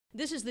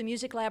This is the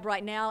music lab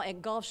right now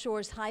at Gulf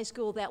Shores High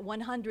School. That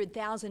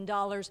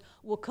 $100,000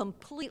 will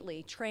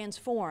completely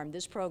transform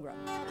this program.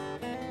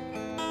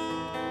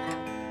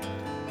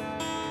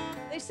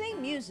 They say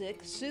music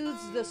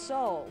soothes the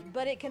soul,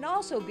 but it can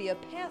also be a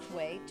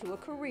pathway to a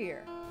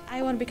career.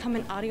 I want to become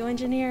an audio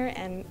engineer,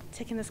 and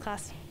taking this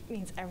class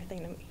means everything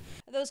to me.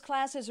 Those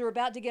classes are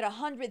about to get a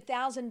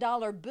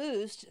 $100,000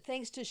 boost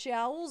thanks to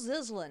Shaul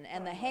Zizlin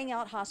and the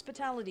Hangout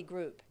Hospitality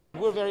Group.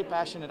 We're very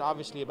passionate,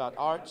 obviously, about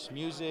arts,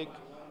 music,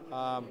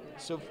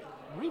 so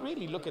we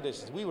really look at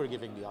this as we were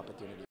giving the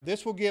opportunity.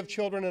 This will give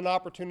children an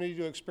opportunity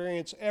to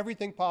experience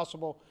everything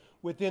possible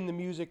within the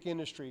music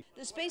industry.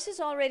 The space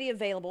is already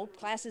available,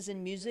 classes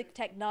in music,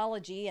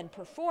 technology, and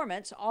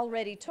performance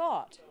already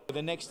taught.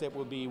 The next step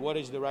will be what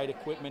is the right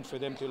equipment for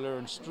them to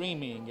learn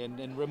streaming and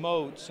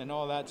remotes and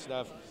all that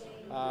stuff.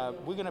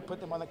 We're going to put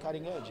them on the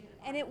cutting edge.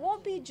 And it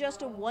won't be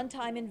just a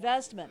one-time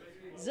investment.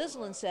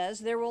 Zizlin says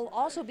there will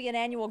also be an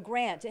annual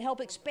grant to help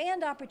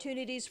expand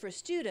opportunities for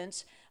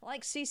students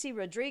like Cece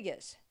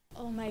Rodriguez.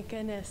 Oh my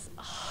goodness.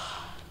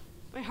 Oh,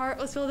 my heart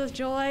was filled with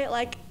joy,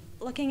 like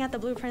looking at the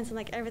blueprints and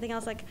like everything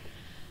else, like,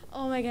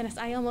 oh my goodness,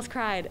 I almost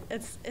cried.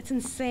 It's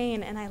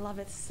insane, and I love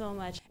it so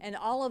much. And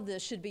all of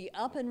this should be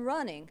up and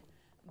running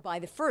by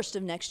the 1st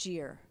of next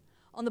year.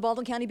 On the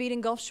Baldwin County Beat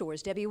in Gulf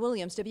Shores, Debbie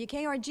Williams,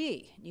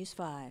 WKRG News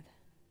 5.